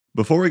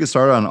Before we get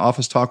started on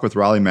Office Talk with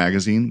Raleigh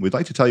Magazine, we'd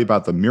like to tell you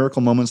about the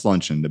Miracle Moments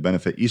Luncheon to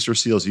benefit Easter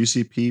Seals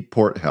UCP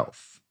Port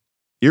Health.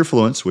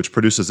 Earfluence, which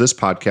produces this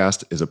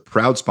podcast, is a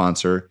proud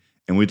sponsor,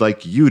 and we'd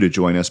like you to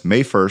join us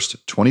May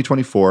 1st,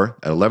 2024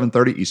 at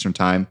 11:30 Eastern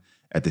Time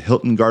at the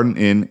Hilton Garden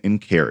Inn in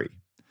Cary.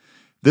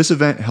 This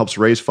event helps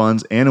raise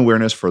funds and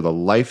awareness for the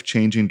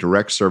life-changing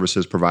direct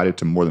services provided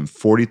to more than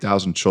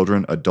 40,000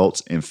 children,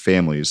 adults, and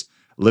families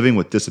living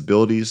with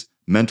disabilities,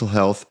 mental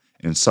health,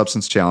 and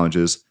substance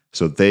challenges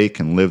so they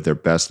can live their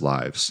best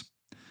lives.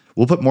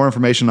 We'll put more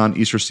information on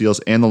Easter Seals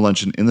and the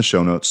luncheon in the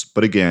show notes,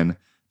 but again,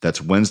 that's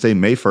Wednesday,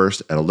 May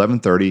 1st at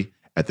 11:30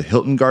 at the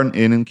Hilton Garden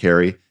Inn in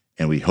Cary,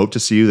 and we hope to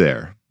see you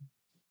there.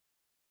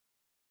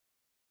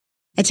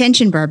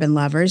 Attention bourbon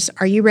lovers,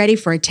 are you ready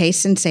for a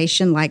taste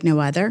sensation like no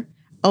other?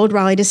 Old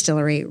Raleigh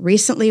Distillery,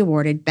 recently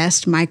awarded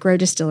Best Micro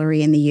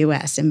Distillery in the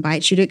U.S.,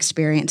 invites you to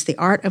experience the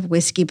art of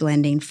whiskey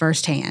blending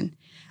firsthand.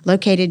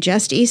 Located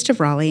just east of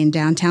Raleigh in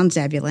downtown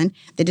Zebulon,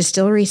 the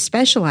distillery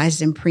specializes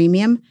in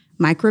premium,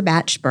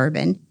 micro-batch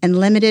bourbon, and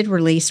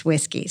limited-release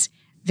whiskeys.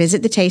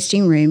 Visit the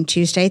tasting room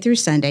Tuesday through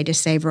Sunday to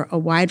savor a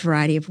wide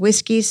variety of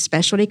whiskeys,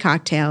 specialty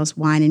cocktails,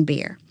 wine, and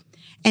beer.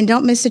 And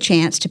don't miss a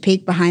chance to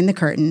peek behind the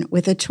curtain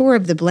with a tour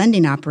of the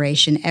blending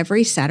operation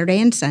every Saturday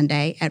and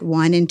Sunday at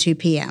 1 and 2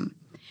 p.m.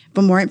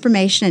 For more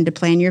information and to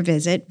plan your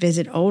visit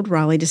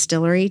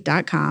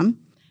oldraleighDistillery.com.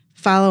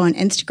 Follow on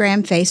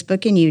Instagram,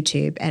 Facebook, and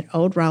YouTube at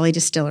Old Raleigh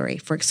Distillery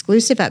for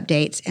exclusive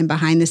updates and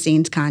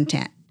behind-the-scenes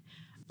content.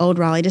 Old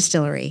Raleigh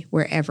Distillery,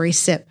 where every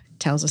sip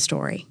tells a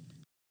story.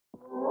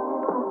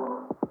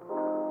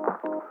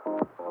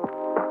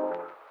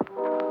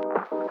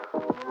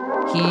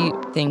 He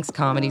thinks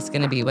comedy's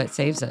going to be what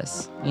saves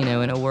us, in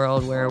a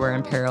world where we're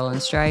in peril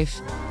and strife,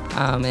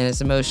 and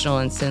as emotional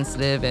and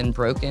sensitive and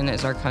broken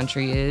as our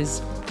country is,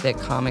 that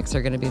comics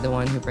are going to be the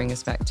one who bring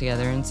us back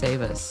together and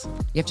save us.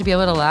 You have to be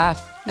able to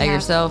laugh at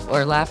yourself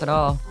or laugh at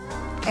all.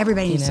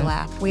 Everybody needs to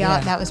laugh.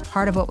 That was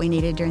part of what we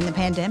needed during the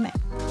pandemic.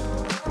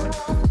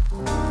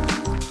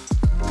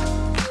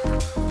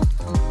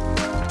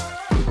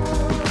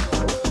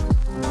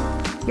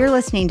 You're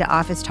listening to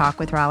Office Talk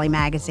with Raleigh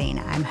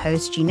Magazine. I'm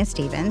host Gina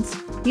Stevens.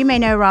 You may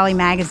know Raleigh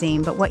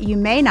Magazine, but what you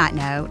may not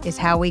know is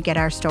how we get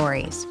our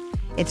stories.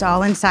 It's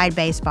all inside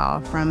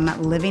baseball, from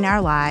living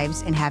our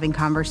lives and having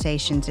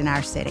conversations in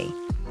our city.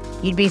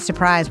 You'd be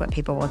surprised what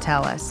people will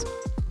tell us.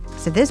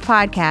 So this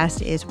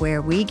podcast is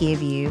where we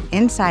give you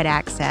inside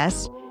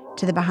access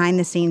to the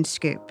behind-the-scenes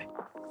scoop,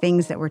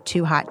 things that were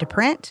too hot to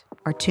print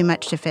or too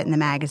much to fit in the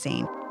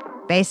magazine.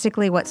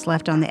 Basically what's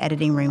left on the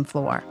editing room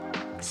floor.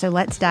 So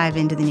let's dive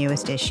into the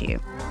newest issue.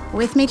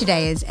 With me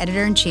today is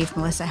Editor-in-Chief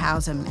Melissa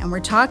Hausum, and we're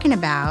talking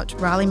about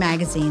Raleigh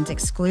Magazine's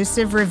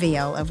exclusive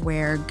reveal of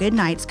where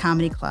Goodnights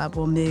Comedy Club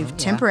will move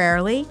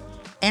temporarily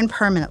and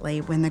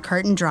permanently when the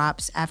curtain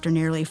drops after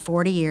nearly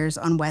 40 years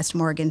on West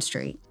Morgan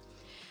Street.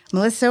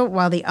 Melissa,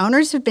 while the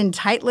owners have been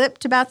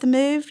tight-lipped about the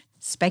move,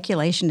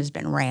 speculation has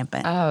been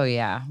rampant. Oh,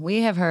 yeah.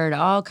 We have heard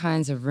all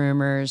kinds of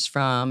rumors,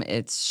 from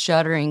its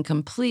shuttering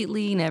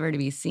completely, never to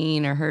be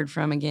seen or heard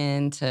from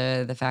again,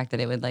 to the fact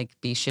that it would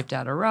be shipped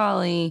out of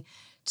Raleigh,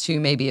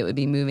 to maybe it would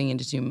be moving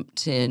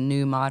into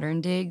new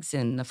modern digs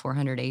in the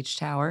 400H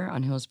Tower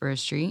on Hillsborough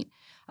Street.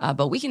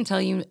 But we can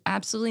tell you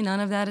absolutely none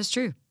of that is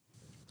true.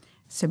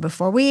 So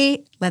before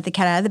we let the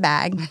cat out of the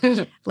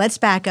bag, let's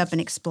back up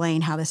and explain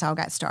how this all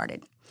got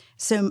started.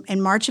 So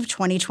in March of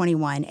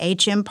 2021,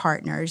 HM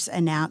Partners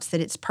announced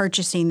that it's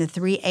purchasing the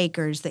 3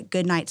 acres that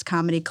Goodnights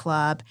Comedy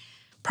Club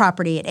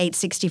property at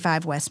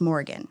 865 West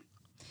Morgan.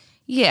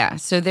 Yeah,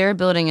 so they're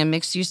building a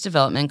mixed-use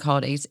development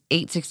called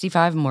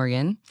 865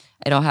 Morgan.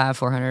 It'll have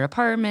 400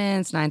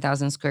 apartments,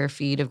 9,000 square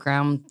feet of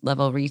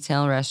ground-level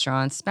retail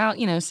restaurants, about,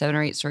 7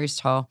 or 8 stories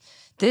tall.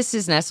 This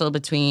is nestled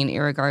between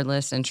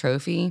Irregardless and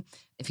Trophy.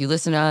 If you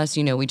listen to us,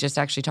 we just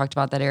actually talked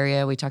about that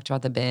area. We talked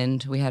about the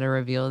Bend. We had a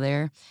reveal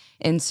there.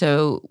 And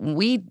so when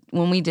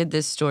we did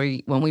this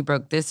story, when we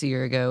broke this a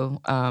year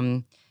ago,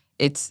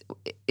 it's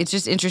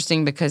just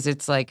interesting because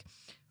it's like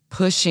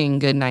pushing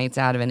Goodnights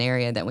out of an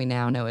area that we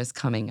now know is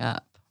coming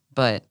up.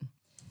 But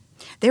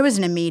there was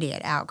an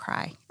immediate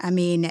outcry. I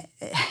mean,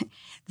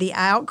 the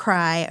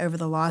outcry over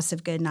the loss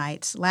of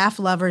Goodnights, laugh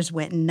lovers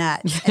went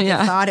nuts at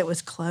the thought it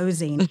was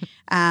closing.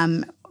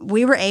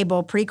 We were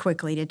able pretty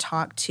quickly to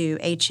talk to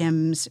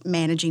HM's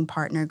managing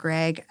partner,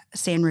 Greg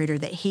Sanruder,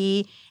 that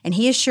he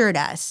assured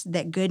us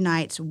that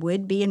Goodnights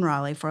would be in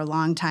Raleigh for a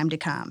long time to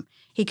come.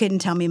 He couldn't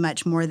tell me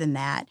much more than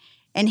that.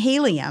 And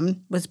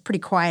Helium was pretty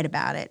quiet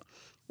about it.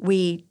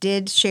 We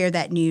did share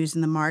that news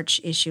in the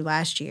March issue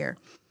last year.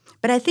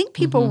 But I think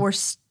people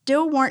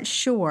weren't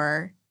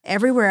sure.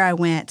 Everywhere I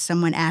went,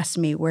 someone asked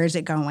me, where's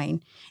it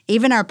going?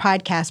 Even our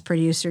podcast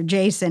producer,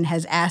 Jason,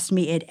 has asked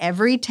me at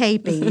every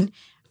taping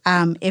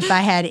if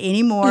I had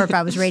any more, if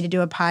I was ready to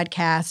do a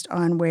podcast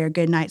on where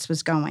Goodnights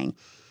was going.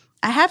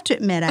 I have to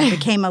admit, I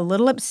became a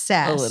little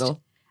obsessed.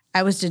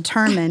 I was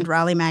determined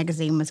Raleigh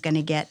Magazine was going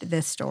to get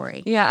this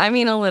story. Yeah, I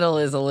mean, a little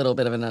is a little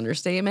bit of an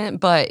understatement,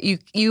 but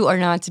you are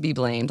not to be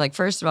blamed. Like,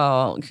 first of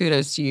all,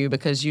 kudos to you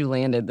because you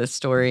landed this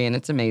story and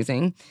it's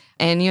amazing.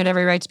 And you had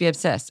every right to be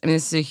obsessed. I mean,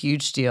 this is a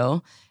huge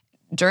deal.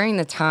 During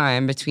the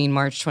time between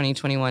March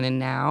 2021 and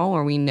now,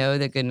 where we know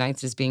that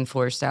Goodnights is being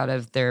forced out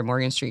of their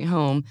Morgan Street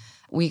home,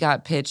 we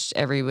got pitched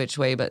every which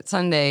way but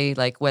Sunday,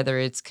 like whether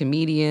it's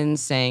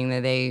comedians saying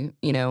that they,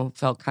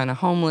 felt kind of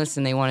homeless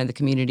and they wanted the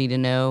community to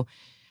know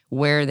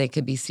where they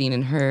could be seen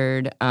and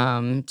heard,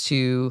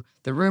 to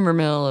the rumor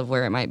mill of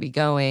where it might be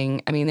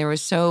going. I mean, there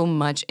was so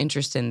much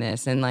interest in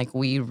this, and like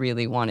we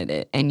really wanted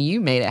it, and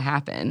you made it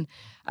happen.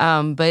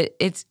 But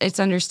it's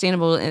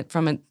understandable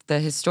from the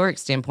historic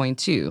standpoint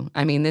too.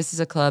 I mean, this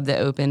is a club that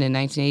opened in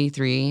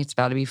 1983. It's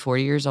about to be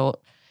 40 years old,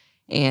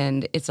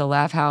 and it's a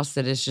laugh house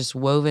that has just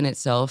woven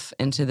itself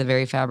into the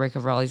very fabric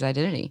of Raleigh's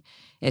identity.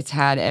 It's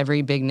had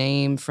every big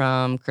name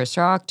from Chris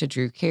Rock to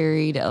Drew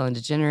Carey to Ellen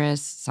DeGeneres,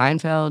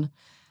 Seinfeld.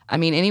 I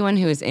mean, anyone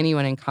who is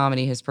anyone in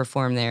comedy has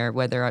performed there,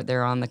 whether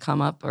they're on the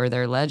come up or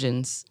they're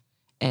legends,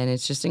 and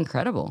it's just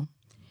incredible.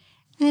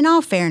 And in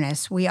all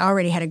fairness, we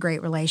already had a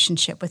great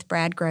relationship with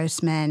Brad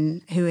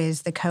Grossman, who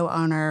is the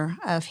co-owner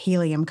of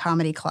Helium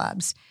Comedy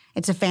Clubs.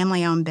 It's a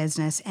family-owned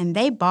business, and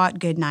they bought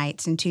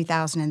Goodnights in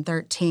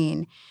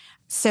 2013.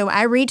 So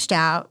I reached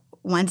out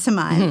once a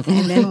month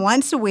and then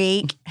once a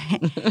week.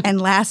 And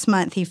last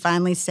month, he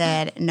finally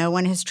said, no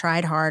one has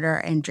tried harder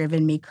and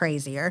driven me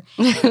crazier.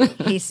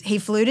 He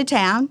flew to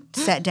town,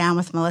 sat down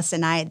with Melissa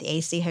and I at the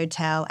AC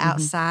Hotel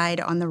outside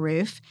on the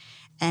roof,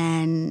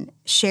 and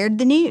shared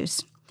the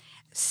news.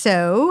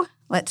 So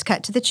let's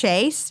cut to the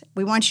chase.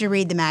 We want you to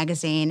read the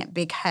magazine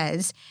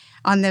because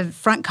on the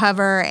front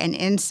cover and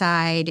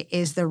inside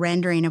is the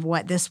rendering of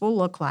what this will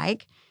look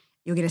like.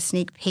 You'll get a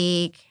sneak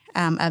peek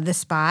of the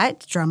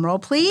spot. Drum roll,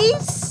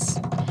 please.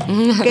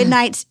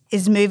 Goodnights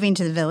is moving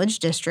to the Village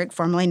District,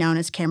 formerly known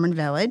as Cameron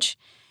Village.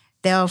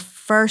 They'll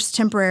first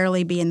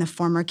temporarily be in the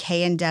former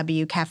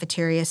K&W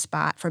cafeteria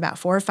spot for about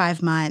 4 or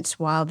 5 months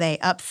while they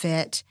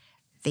upfit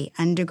the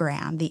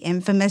underground. The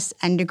infamous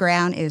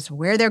underground is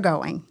where they're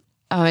going.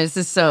 Oh, this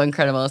is so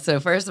incredible. So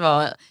first of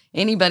all,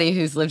 anybody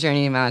who's lived here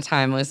any amount of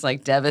time was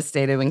like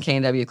devastated when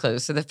K&W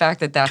closed. So the fact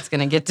that that's going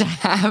to get to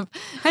have,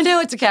 I know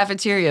it's a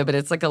cafeteria, but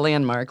it's like a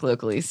landmark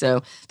locally.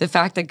 So the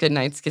fact that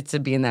Goodnights gets to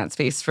be in that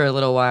space for a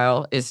little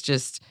while is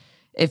just,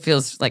 it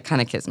feels like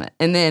kind of kismet.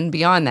 And then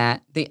beyond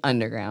that, the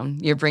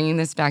underground. You're bringing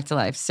this back to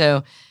life.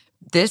 So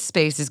this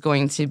space is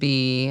going to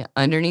be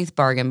underneath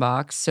Bargain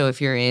Box. So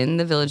if you're in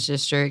the Village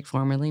District,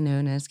 formerly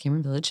known as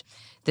Cameron Village,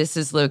 this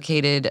is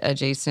located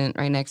adjacent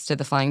right next to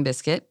the Flying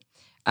Biscuit.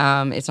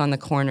 It's on the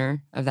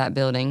corner of that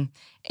building.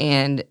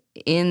 And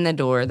in the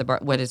door,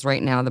 what is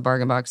right now the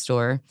Bargain Box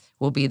door,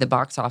 will be the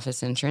box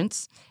office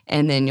entrance.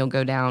 And then you'll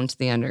go down to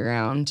the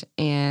underground.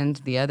 And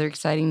the other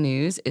exciting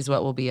news is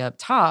what will be up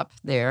top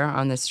there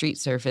on the street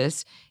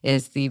surface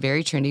is the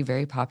very trendy,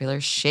 very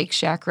popular Shake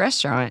Shack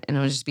restaurant. And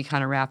it'll just be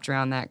kind of wrapped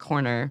around that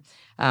corner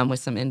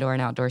with some indoor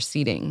and outdoor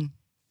seating.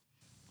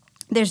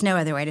 There's no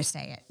other way to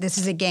say it. This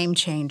is a game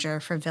changer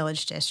for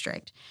Village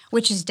District,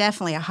 which is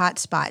definitely a hot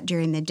spot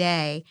during the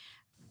day.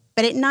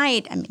 But at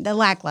night, I mean, the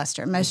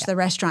lackluster. Most of the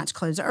restaurants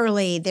close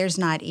early. There's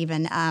not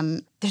even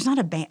there's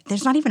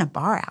not even a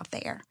bar out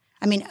there.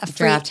 I mean, a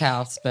draft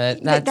house,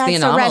 but that's the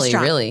anomaly,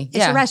 really.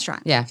 It's a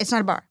restaurant. Yeah, it's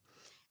not a bar.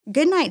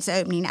 Goodnight's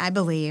opening, I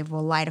believe,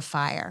 will light a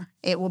fire.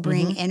 It will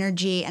bring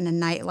energy and a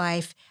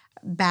nightlife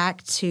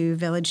back to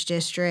Village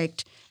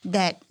District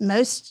that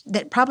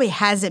probably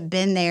hasn't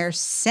been there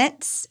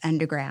since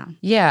Underground.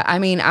 Yeah, I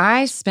mean,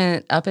 I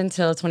spent up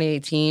until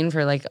 2018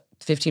 for like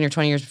 15 or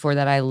 20 years before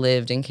that, I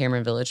lived in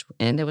Cameron Village,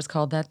 and it was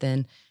called that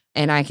then.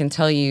 And I can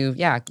tell you,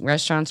 yeah,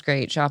 restaurants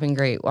great, shopping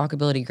great,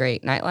 walkability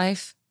great,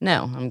 nightlife,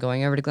 no. I'm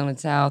going over to Glenwood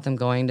South. I'm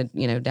going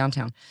to,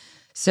 downtown.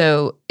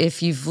 So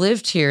if you've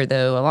lived here,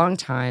 though, a long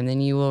time, then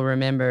you will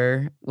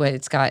remember what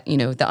it's got,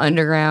 the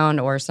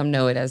underground, or some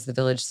know it as the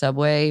Village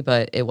Subway,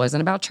 but it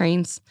wasn't about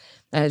trains.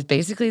 It's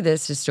basically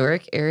this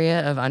historic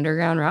area of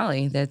underground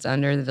Raleigh that's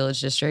under the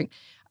Village District.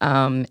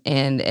 And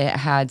it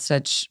had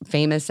such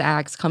famous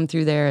acts come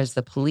through there as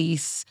the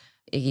Police,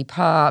 Iggy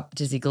Pop,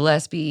 Dizzy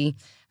Gillespie,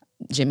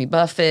 Jimmy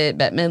Buffett,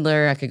 Bette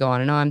Midler. I could go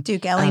on and on.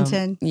 Duke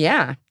Ellington.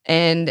 Yeah.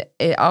 And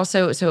it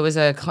also, so it was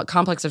a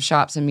complex of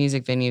shops and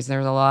music venues. There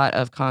was a lot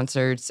of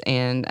concerts.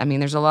 And I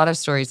mean, there's a lot of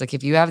stories. Like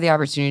if you have the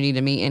opportunity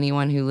to meet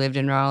anyone who lived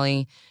in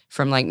Raleigh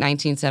from like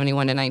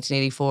 1971 to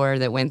 1984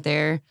 that went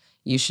there,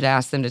 you should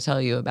ask them to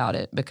tell you about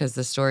it because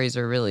the stories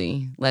are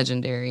really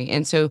legendary.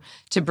 And so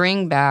to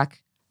bring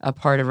back a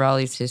part of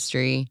Raleigh's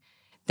history,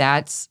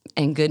 that's,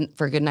 and good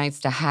for Goodnights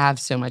to have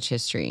so much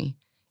history.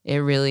 It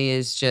really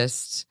is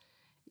just,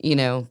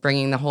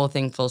 bringing the whole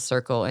thing full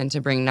circle and to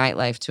bring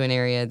nightlife to an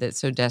area that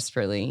so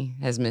desperately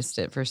has missed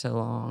it for so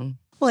long.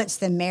 Well, it's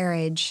the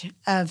marriage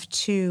of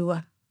two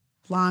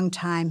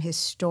longtime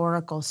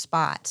historical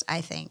spots, I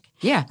think.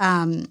 Yeah.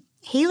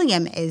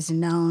 Helium is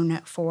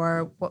known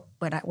for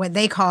what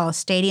they call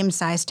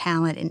stadium-sized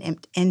talent in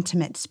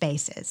intimate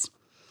spaces.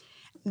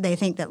 They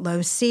think that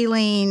low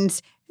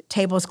ceilings,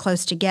 tables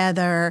close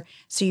together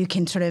so you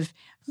can sort of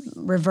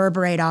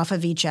reverberate off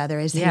of each other,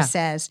 as he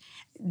says.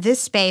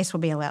 This space will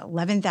be about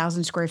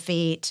 11,000 square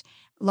feet,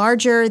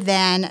 larger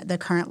than the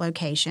current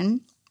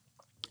location.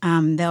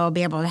 They'll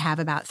be able to have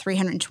about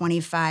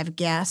 325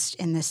 guests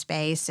in the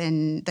space,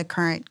 and the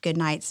current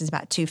Goodnights is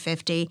about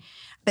 250.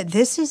 But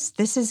this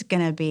is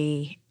going to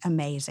be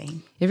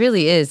amazing. It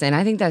really is, and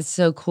I think that's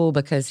so cool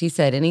because he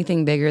said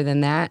anything bigger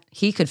than that,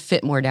 he could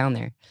fit more down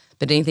there.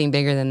 But anything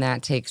bigger than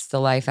that takes the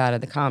life out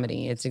of the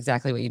comedy. It's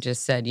exactly what you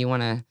just said. You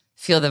want to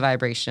feel the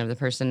vibration of the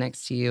person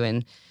next to you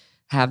and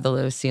have the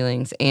low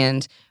ceilings.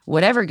 And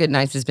whatever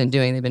Goodnights has been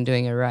doing, they've been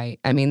doing it right.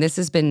 I mean, this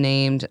has been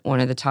named one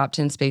of the top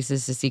 10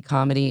 spaces to see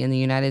comedy in the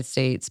United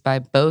States by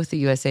both the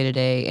USA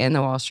Today and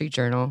the Wall Street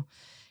Journal.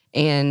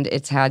 And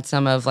it's had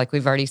some of, like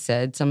we've already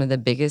said, some of the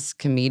biggest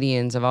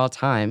comedians of all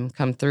time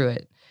come through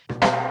it.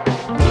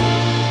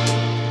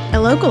 A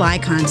local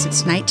icon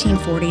since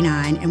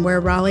 1949, and where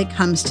Raleigh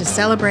comes to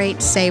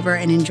celebrate, savor,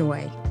 and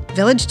enjoy.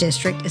 Village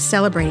District is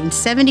celebrating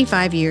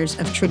 75 years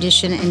of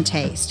tradition and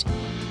taste.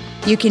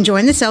 You can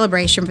join the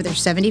celebration for their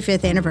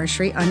 75th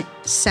anniversary on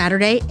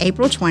Saturday,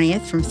 April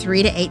 20th from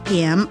 3 to 8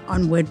 p.m.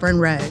 on Woodburn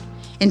Road.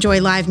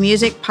 Enjoy live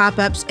music,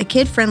 pop-ups, a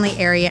kid-friendly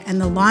area,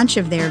 and the launch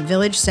of their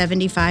Village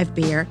 75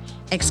 beer,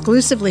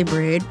 exclusively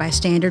brewed by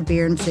Standard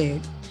Beer and Food.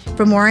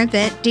 For more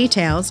event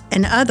details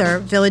and other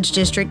Village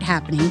District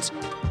happenings,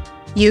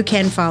 you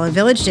can follow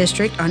Village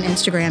District on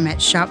Instagram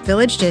at Shop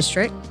Village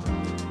District,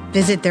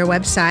 visit their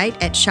website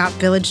at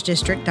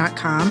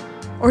shopvillagedistrict.com,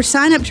 or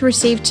sign up to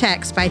receive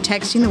text by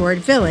texting the word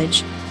Village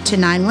to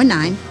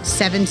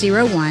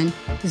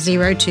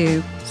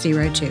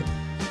 919-701-0202.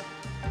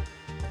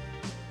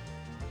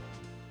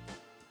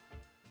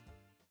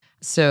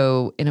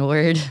 So, in a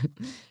word,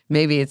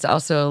 maybe it's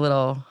also a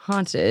little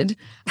haunted.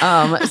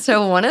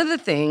 So one of the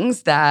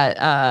things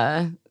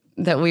that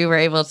we were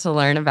able to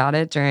learn about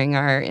it during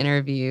our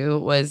interview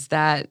was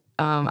that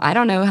I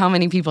don't know how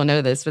many people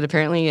know this, but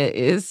apparently it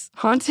is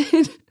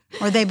haunted.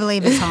 Or they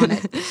believe it's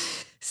haunted.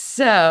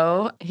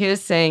 So he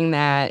was saying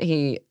that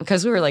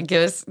because we were like,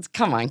 give us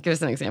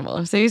an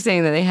example. So he was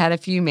saying that they had a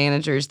few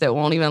managers that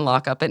won't even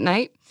lock up at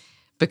night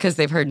because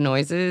they've heard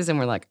noises, and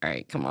we're like, all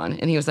right, come on.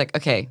 And he was like,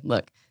 okay,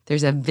 look,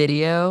 there's a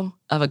video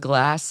of a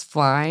glass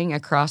flying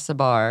across the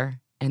bar,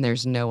 and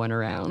there's no one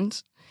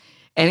around.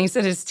 And he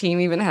said his team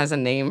even has a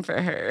name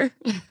for her.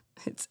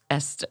 It's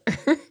Esther.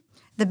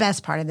 The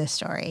best part of this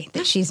story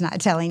that she's not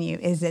telling you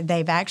is that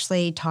they've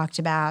actually talked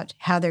about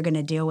how they're going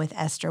to deal with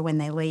Esther when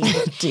they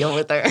leave. Deal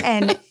with her.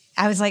 And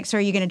I was like, so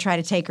are you going to try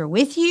to take her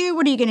with you?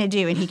 What are you going to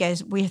do? And he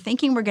goes, we're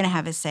thinking we're going to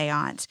have a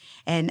seance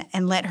and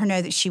let her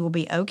know that she will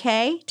be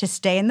okay to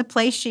stay in the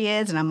place she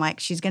is. And I'm like,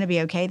 she's going to be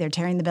okay. They're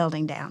tearing the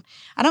building down.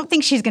 I don't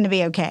think she's going to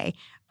be okay.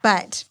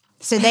 But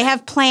so they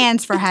have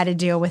plans for how to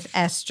deal with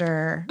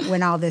Esther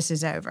when all this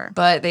is over.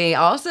 But they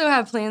also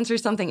have plans for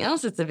something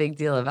else that's a big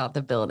deal about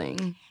the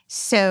building.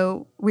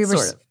 So we were,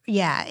 sort of.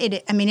 Yeah,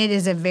 it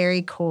is a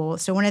very cool.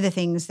 So one of the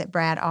things that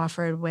Brad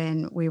offered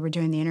when we were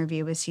doing the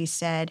interview was he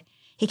said,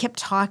 he kept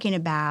talking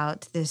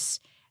about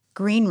this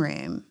green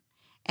room,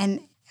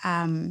 and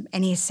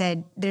he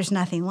said, there's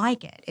nothing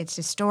like it. It's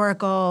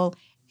historical,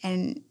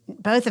 and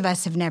both of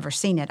us have never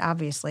seen it,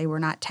 obviously. We're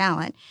not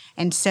talent.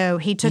 And so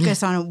he took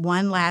us on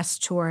one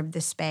last tour of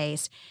the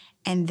space,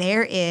 and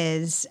there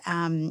is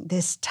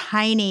this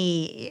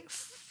tiny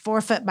 4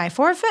 foot by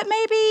 4 foot,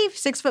 maybe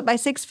 6 foot by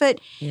 6 foot.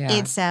 Yeah.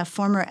 It's a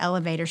former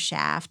elevator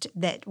shaft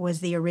that was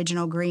the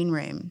original green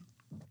room.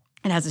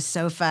 It has a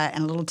sofa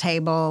and a little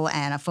table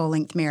and a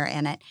full-length mirror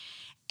in it.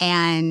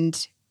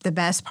 And the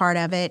best part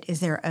of it is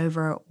there are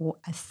over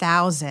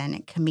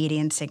 1,000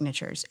 comedian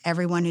signatures.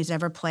 Everyone who's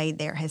ever played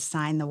there has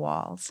signed the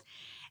walls.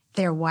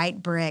 They're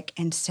white brick,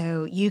 and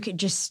so you could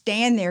just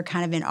stand there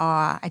kind of in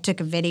awe. I took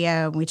a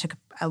video, and we took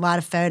a lot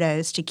of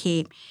photos to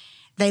keep.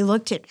 They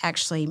looked at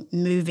actually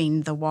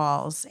moving the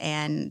walls,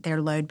 and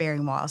they're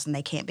load-bearing walls, and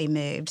they can't be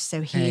moved.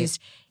 So he's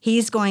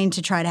going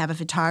to try to have a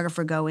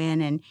photographer go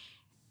in and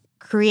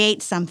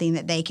create something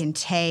that they can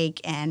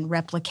take and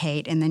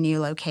replicate in the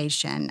new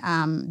location.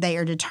 They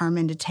are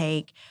determined to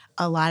take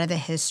a lot of the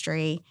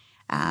history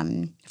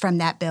from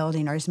that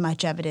building, or as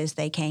much of it as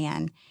they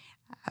can.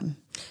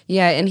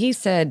 Yeah, and he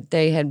said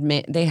they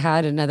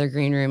had another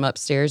green room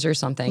upstairs or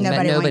something,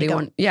 but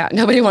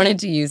nobody wanted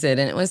to use it,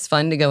 and it was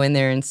fun to go in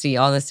there and see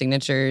all the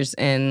signatures,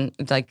 and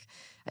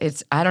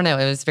I don't know,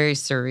 it was very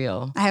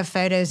surreal. I have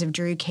photos of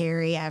Drew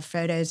Carey. I have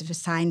photos of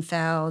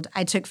Seinfeld.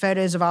 I took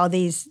photos of all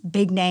these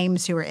big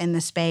names who were in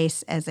the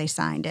space as they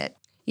signed it.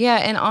 Yeah,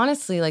 and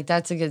honestly,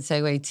 that's a good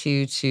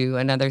segue to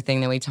another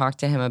thing that we talked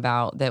to him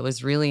about that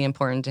was really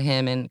important to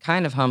him and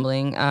kind of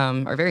humbling,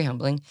 or very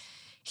humbling.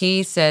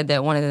 He said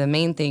that one of the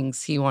main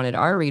things he wanted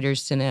our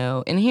readers to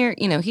know, and here,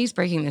 he's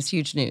breaking this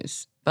huge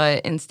news,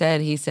 but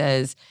instead he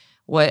says,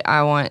 what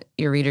I want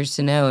your readers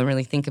to know and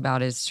really think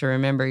about is to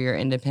remember your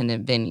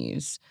independent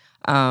venues.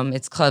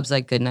 It's clubs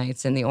like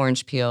Goodnights and the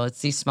Orange Peel.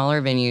 It's these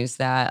smaller venues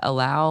that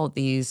allow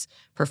these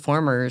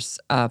performers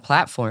a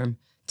platform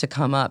to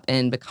come up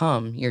and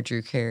become your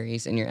Drew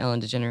Carey's and your Ellen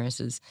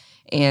DeGeneres's,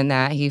 and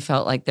that he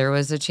felt like there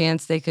was a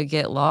chance they could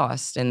get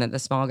lost and that the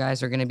small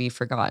guys are going to be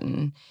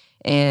forgotten.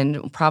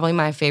 And probably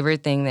my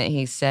favorite thing that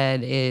he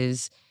said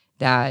is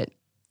that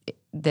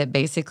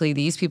basically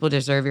these people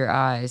deserve your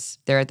eyes.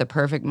 They're at the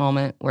perfect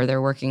moment where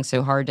they're working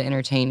so hard to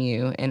entertain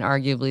you, and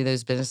arguably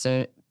those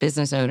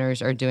business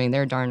owners are doing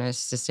their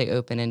darnest to stay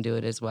open and do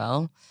it as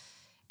well.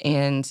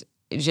 And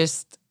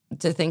just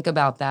to think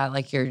about that,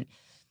 like your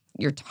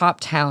top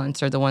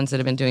talents are the ones that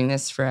have been doing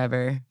this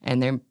forever,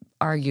 and they're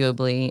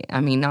arguably, I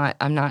mean,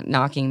 I'm not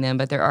knocking them,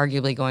 but they're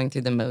arguably going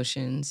through the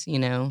motions, you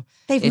know.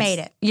 They've made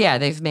it. Yeah,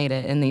 they've made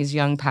it. And these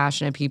young,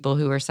 passionate people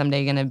who are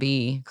someday going to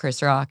be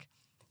Chris Rock,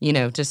 you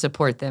know, to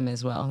support them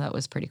as well. That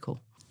was pretty cool.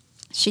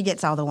 She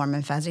gets all the warm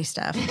and fuzzy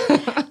stuff.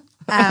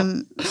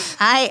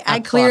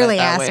 I clearly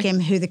asked him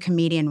who the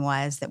comedian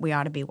was that we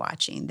ought to be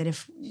watching.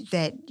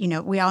 You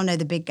know, we all know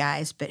the big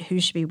guys, but who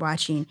should be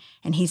watching?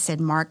 And he said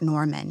Mark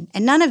Norman.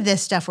 And none of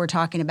this stuff we're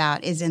talking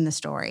about is in the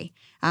story.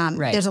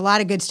 Right. There's a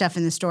lot of good stuff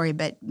in the story,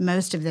 but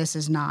most of this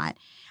is not.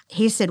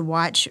 He said,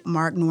 watch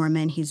Mark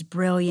Norman. He's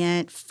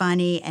brilliant,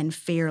 funny, and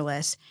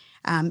fearless.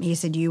 He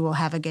said, you will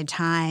have a good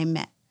time.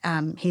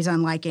 He's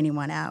unlike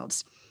anyone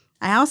else.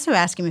 I also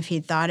asked him if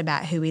he'd thought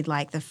about who he'd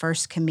like the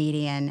first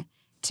comedian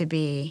to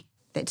be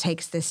that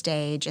takes the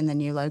stage in the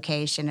new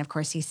location. Of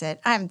course, he said,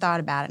 I haven't thought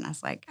about it. And I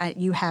was like,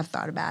 you have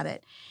thought about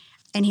it.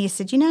 And he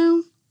said, you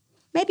know,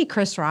 maybe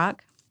Chris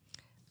Rock.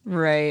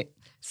 Right.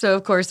 So,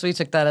 of course, we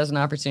took that as an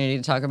opportunity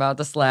to talk about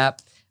the slap,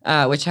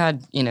 which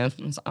had, you know,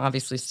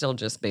 obviously still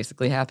just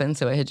basically happened.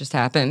 So it had just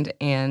happened.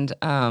 And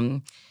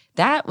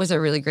that was a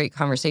really great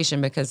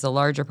conversation because the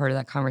larger part of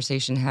that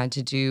conversation had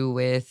to do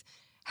with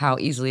how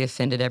easily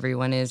offended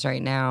everyone is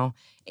right now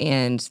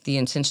and the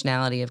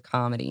intentionality of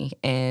comedy.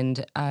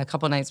 And a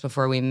couple nights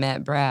before we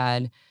met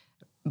Brad,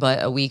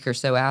 but a week or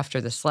so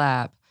after the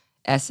slap,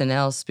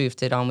 SNL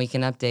spoofed it on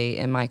Weekend Update,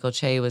 and Michael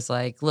Che was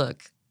like,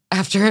 look,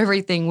 after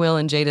everything Will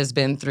and Jada's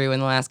been through in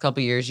the last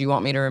couple of years, you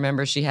want me to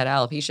remember she had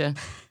alopecia?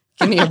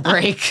 Give me a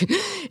break.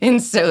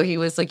 And so he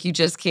was like, you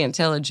just can't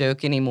tell a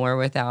joke anymore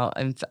without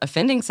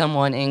offending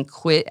someone, and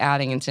quit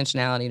adding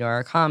intentionality to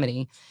our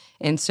comedy.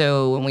 And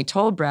so when we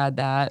told Brad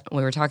that,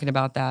 we were talking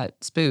about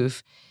that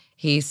spoof,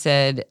 he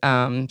said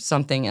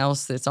something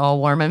else that's all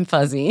warm and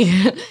fuzzy.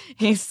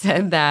 He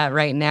said that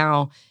right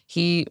now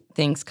he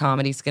thinks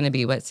comedy's going to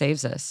be what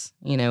saves us,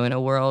 you know, in a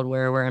world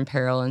where we're in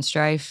peril and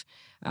strife,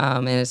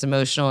 and as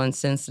emotional and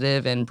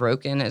sensitive and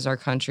broken as our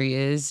country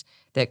is,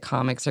 that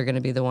comics are going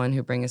to be the one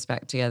who bring us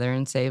back together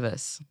and save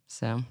us.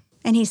 So,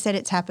 and he said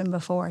it's happened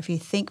before. If you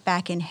think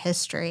back in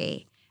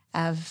history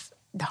of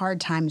the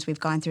hard times we've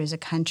gone through as a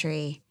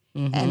country,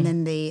 mm-hmm. and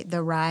then the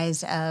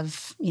rise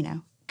of, you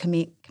know,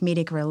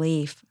 comedic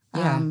relief.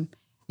 Yeah. You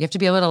have to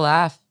be able to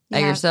laugh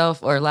at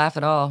yourself or laugh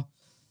at all.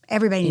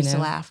 Everybody needs to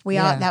laugh.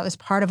 That was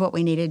part of what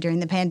we needed during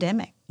the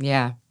pandemic.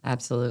 Yeah,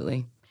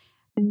 absolutely.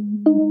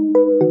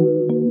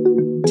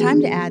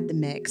 Time to add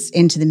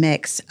into the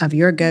mix of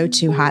your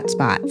go-to hot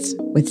spots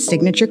with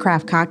signature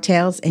craft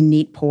cocktails and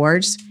neat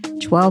pours,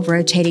 12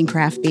 rotating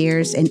craft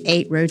beers, and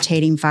 8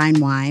 rotating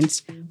fine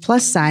wines,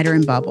 plus cider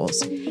and bubbles.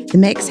 The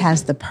mix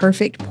has the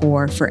perfect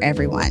pour for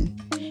everyone.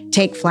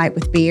 Take flight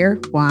with beer,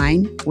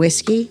 wine,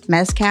 whiskey,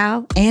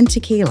 mezcal, and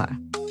tequila.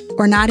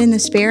 Or not in the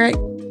spirit?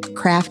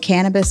 Craft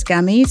cannabis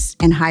gummies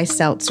and high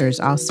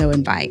seltzers also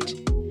invite.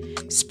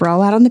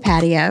 Sprawl out on the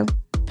patio,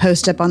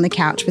 post up on the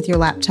couch with your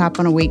laptop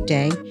on a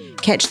weekday,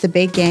 catch the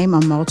big game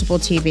on multiple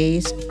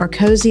TVs, or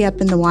cozy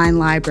up in the wine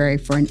library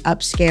for an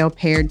upscale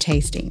paired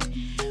tasting.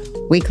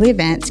 Weekly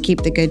events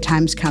keep the good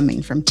times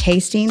coming, from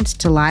tastings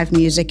to live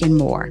music and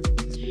more.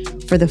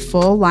 For the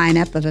full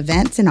lineup of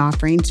events and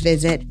offerings,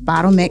 visit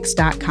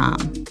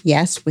bottlemix.com.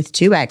 Yes, with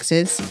 2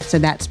 X's, so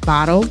that's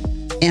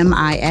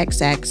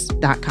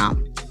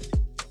bottlemixx.com.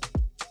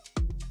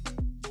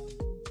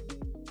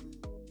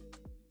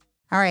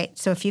 All right,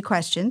 so a few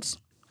questions.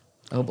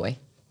 Oh, boy.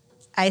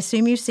 I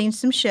assume you've seen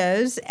some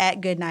shows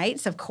at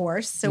Goodnights, of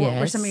course. So What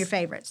were some of your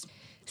favorites?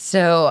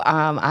 So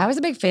I was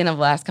a big fan of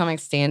Last Comic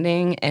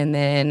Standing, and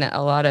then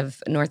a lot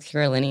of North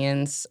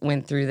Carolinians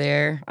went through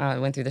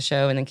the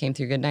show and then came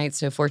through Goodnights.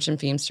 So Fortune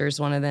Feimster is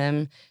one of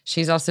them.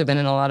 She's also been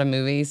in a lot of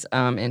movies,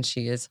 and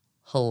she is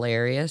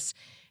hilarious.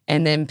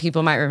 And then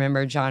people might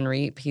remember John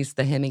Reap. He's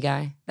the Hemi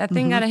guy. That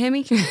thing got a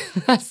Hemi?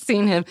 I've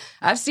seen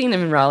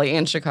him in Raleigh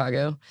and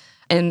Chicago.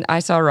 And I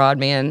saw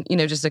Rodman, you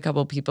know, just a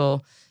couple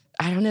people.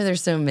 I don't know,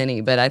 there's so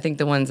many, but I think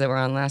the ones that were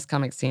on Last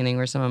Comic Standing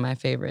were some of my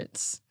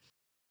favorites.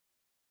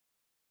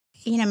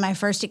 You know, my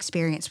first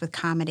experience with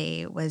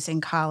comedy was in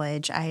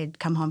college. I had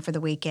come home for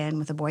the weekend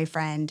with a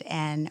boyfriend,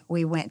 and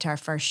we went to our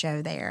first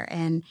show there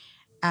and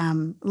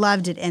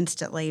loved it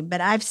instantly.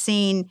 But I've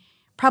seen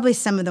probably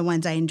some of the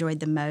ones I enjoyed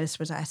the most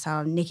was I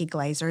saw Nikki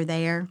Glaser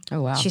there.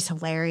 Oh, wow. She's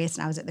hilarious,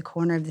 and I was at the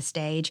corner of the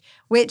stage,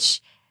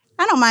 which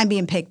I don't mind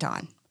being picked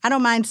on. I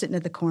don't mind sitting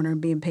at the corner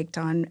and being picked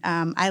on.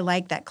 I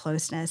like that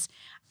closeness.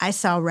 I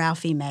saw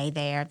Ralphie May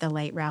there, the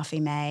late Ralphie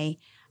May.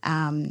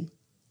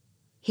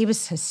 He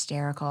was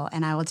hysterical,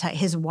 and I will tell you,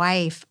 his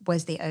wife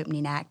was the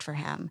opening act for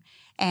him.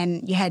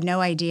 And you had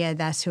no idea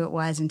that's who it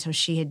was until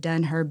she had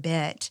done her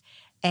bit.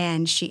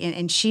 And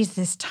she's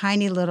this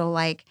tiny little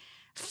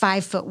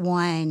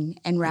 5'1",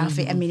 and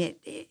Ralphie. I mean,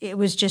 it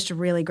was just a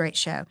really great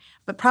show.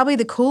 But probably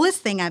the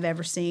coolest thing I've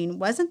ever seen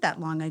wasn't that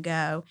long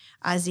ago.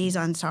 Aziz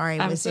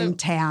Ansari was in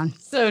town.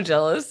 So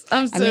jealous.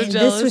 I'm so jealous.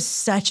 This was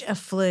such a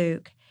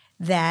fluke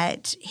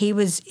that he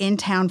was in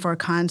town for a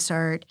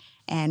concert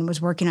and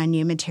was working on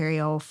new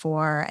material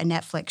for a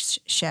Netflix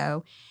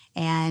show.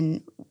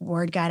 And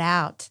word got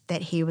out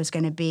that he was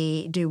going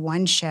to do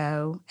one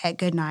show at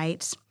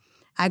Goodnights.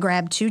 I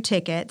grabbed 2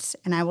 tickets,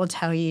 and I will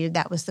tell you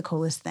that was the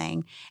coolest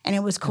thing. And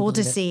it was cool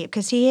to see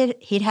because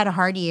he'd had a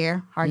hard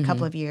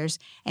couple of years,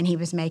 and he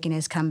was making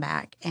his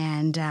comeback.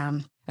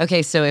 And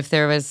okay, so if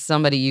there was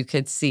somebody you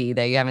could see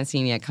that you haven't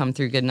seen yet come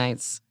through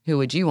Goodnights, who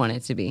would you want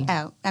it to be?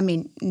 Oh, I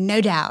mean,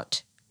 no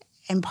doubt.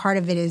 And part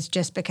of it is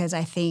just because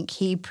I think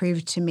he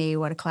proved to me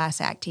what a class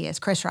act he is.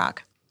 Chris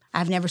Rock.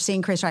 I've never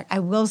seen Chris Rock. I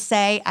will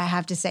say, I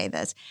have to say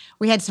this.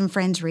 We had some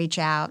friends reach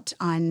out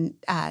on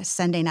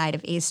Sunday night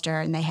of Easter,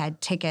 and they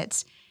had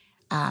tickets,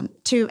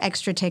 2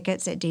 extra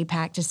tickets at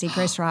DPAC to see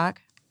Chris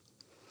Rock.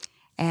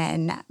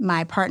 And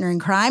my partner in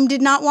crime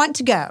did not want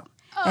to go.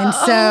 And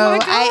so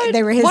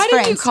they were his friends.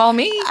 Why didn't you call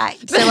me?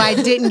 So I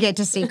didn't get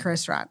to see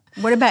Chris Rock.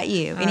 What about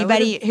you?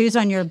 Anybody who's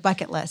on your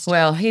bucket list?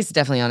 Well, he's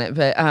definitely on it.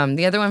 But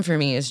the other one for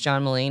me is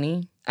John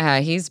Mulaney.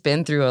 He's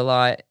been through a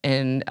lot,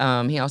 and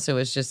he also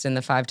was just in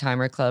the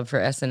 5-timer club for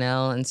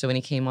SNL. And so when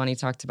he came on, he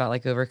talked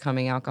about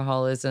overcoming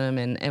alcoholism,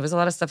 and it was a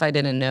lot of stuff I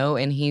didn't know.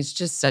 And he's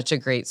just such a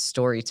great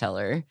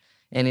storyteller,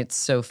 and it's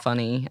so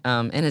funny.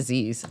 And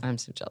Aziz, I'm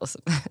so jealous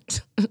of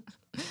that.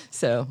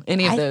 So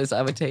any of those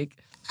I would take.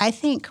 I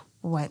think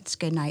once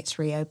Goodnights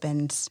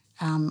reopens,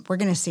 we're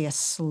going to see a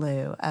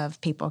slew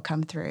of people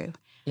come through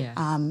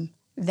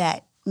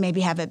that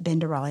maybe haven't been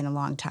to Raleigh in a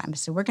long time.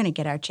 So we're going to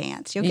get our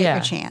chance. You'll get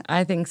your chance.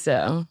 I think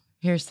so.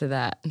 Here's to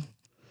that.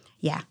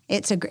 Yeah,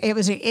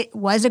 it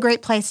was a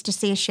great place to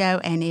see a show,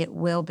 and it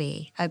will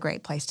be a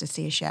great place to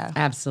see a show.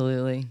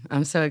 Absolutely.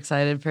 I'm so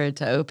excited for it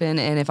to open.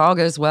 And if all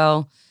goes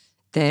well,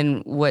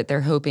 then what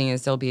they're hoping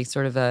is there'll be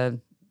sort of a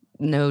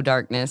no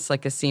darkness,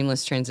 like a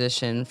seamless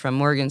transition from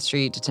Morgan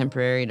Street to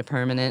temporary to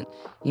permanent.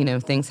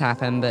 Things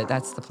happen, but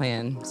that's the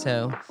plan.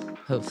 So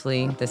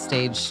hopefully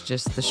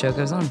the show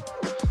goes on.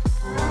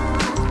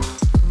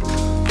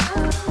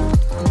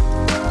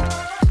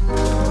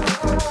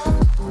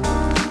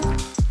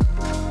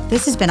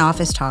 This has been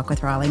Office Talk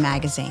with Raleigh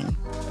Magazine.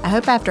 I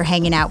hope after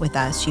hanging out with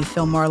us, you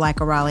feel more like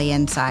a Raleigh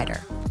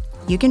insider.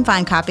 You can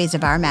find copies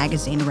of our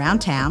magazine around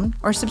town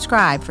or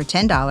subscribe for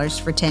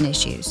 $10 for 10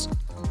 issues.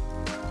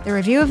 The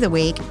review of the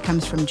week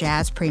comes from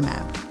Jazz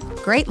Primo.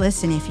 Great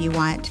listen if you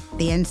want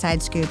the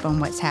inside scoop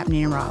on what's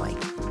happening in Raleigh.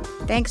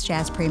 Thanks,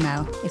 Jazz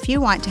Primo. If you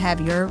want to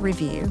have your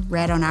review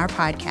read on our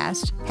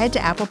podcast, head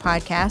to Apple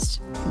Podcasts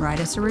and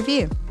write us a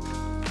review.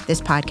 This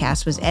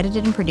podcast was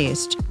edited and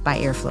produced by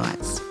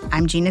Earfluence.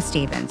 I'm Gina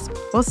Stevens.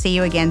 We'll see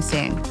you again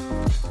soon.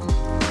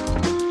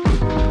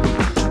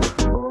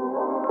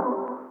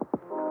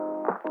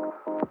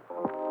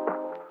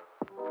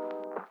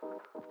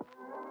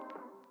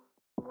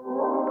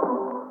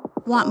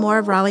 Want more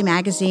of Raleigh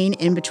Magazine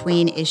in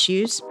between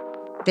issues?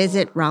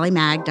 Visit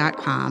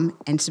RaleighMag.com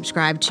and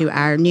subscribe to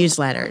our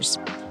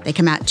newsletters. They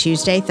come out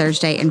Tuesday,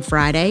 Thursday, and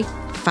Friday.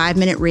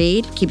 5-minute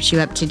read keeps you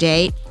up to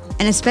date.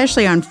 And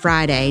especially on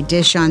Friday,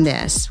 dish on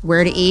this: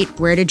 where to eat,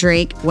 where to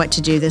drink, what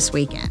to do this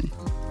weekend.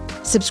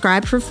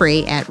 Subscribe for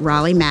free at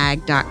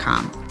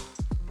RaleighMag.com.